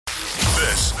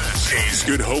This is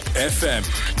Good Hope FM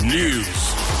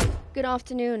News. Good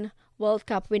afternoon. World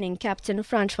Cup winning captain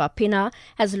Francois Pienaar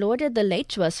has lauded the late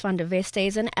Joost van der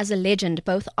Westhuizen as a legend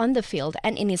both on the field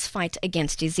and in his fight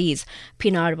against disease.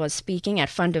 Pienaar was speaking at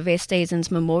van der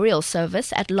Westhuizen's memorial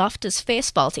service at Loftus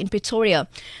Versveld in Pretoria.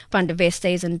 Van der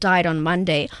Westhuizen died on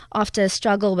Monday after a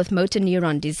struggle with motor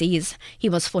neuron disease. He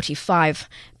was 45.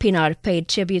 Pienaar paid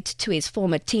tribute to his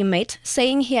former teammate,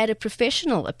 saying he had a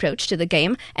professional approach to the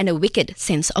game and a wicked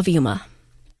sense of humour.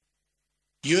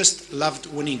 Joost loved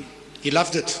winning. He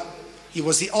loved it. He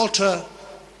was the ultra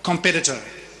competitor.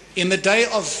 In the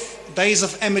days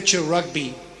of amateur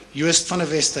rugby, Joost van der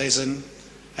Westhuizen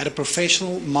had a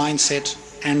professional mindset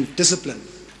and discipline.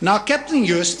 Now, Captain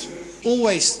Joost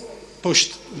always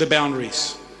pushed the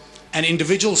boundaries. An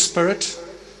individual spirit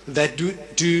that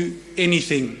do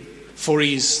anything for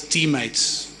his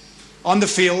teammates. On the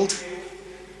field,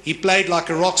 he played like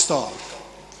a rock star.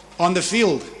 On the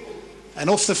field and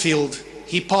off the field,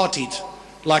 he partied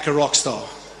like a rock star.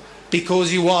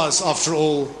 Because he was, after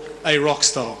all, a rock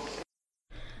star.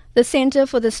 The Centre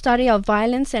for the Study of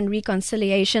Violence and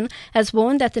Reconciliation has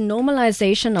warned that the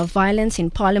normalization of violence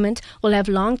in Parliament will have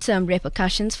long-term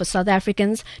repercussions for South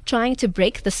Africans trying to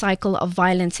break the cycle of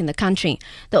violence in the country.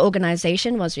 The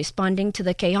organisation was responding to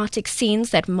the chaotic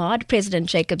scenes that marred President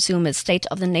Jacob Zuma's State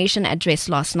of the Nation address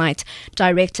last night.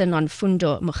 Director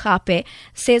Nonfundo Mugape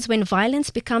says when violence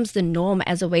becomes the norm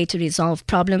as a way to resolve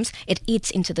problems, it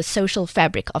eats into the social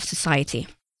fabric of society.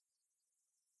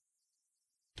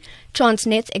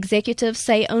 Transnet executives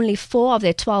say only 4 of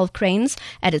their 12 cranes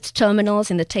at its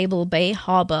terminals in the Table Bay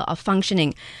harbour are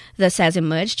functioning. This has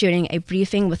emerged during a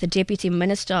briefing with the Deputy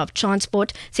Minister of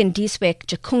Transport, Sindiswe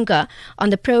Jakunga, on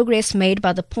the progress made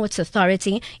by the Ports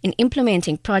Authority in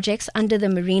implementing projects under the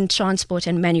Marine Transport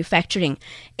and Manufacturing.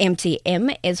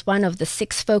 MTM is one of the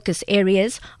 6 focus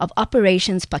areas of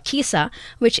Operations Pakisa,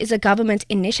 which is a government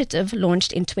initiative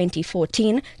launched in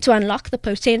 2014 to unlock the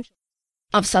potential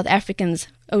of South Africa's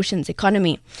oceans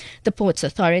economy. The Ports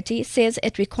Authority says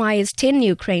it requires 10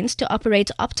 new cranes to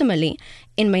operate optimally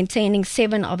in maintaining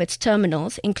 7 of its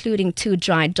terminals, including 2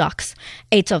 dry docks.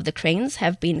 8 of the cranes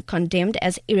have been condemned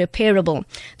as irreparable.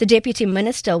 The Deputy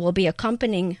Minister will be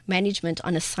accompanying management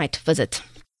on a site visit.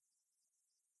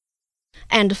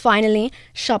 And finally,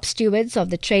 shop stewards of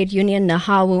the trade union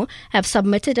Nahawu have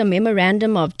submitted a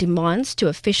memorandum of demands to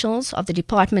officials of the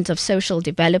Department of Social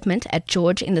Development at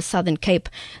George in the Southern Cape.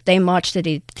 They marched to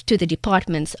the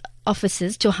department's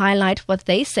offices to highlight what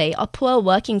they say are poor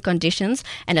working conditions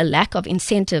and a lack of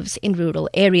incentives in rural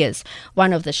areas.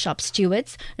 One of the shop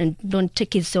stewards,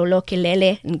 Nontikizolo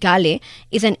Kelele Ngale,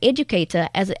 is an educator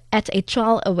at a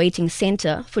trial awaiting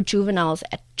centre for juveniles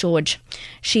at George.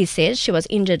 She says she was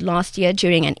injured last year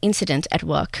during an incident at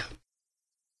work.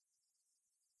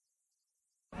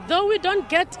 Though we don't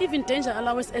get even danger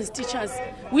allowance as teachers,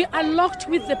 we are locked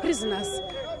with the prisoners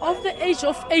of the age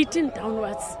of 18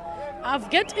 downwards.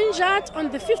 I've get injured on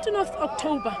the 15th of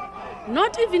October.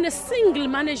 Not even a single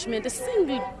management, a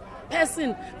single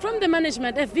person from the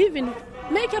management have even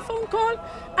make a phone call,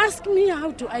 ask me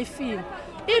how do I feel.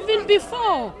 Even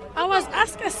before, I was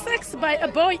asked a sex by a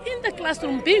boy in the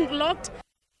classroom being locked.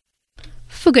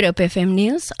 For Good Hope FM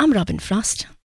News, I'm Robin Frost.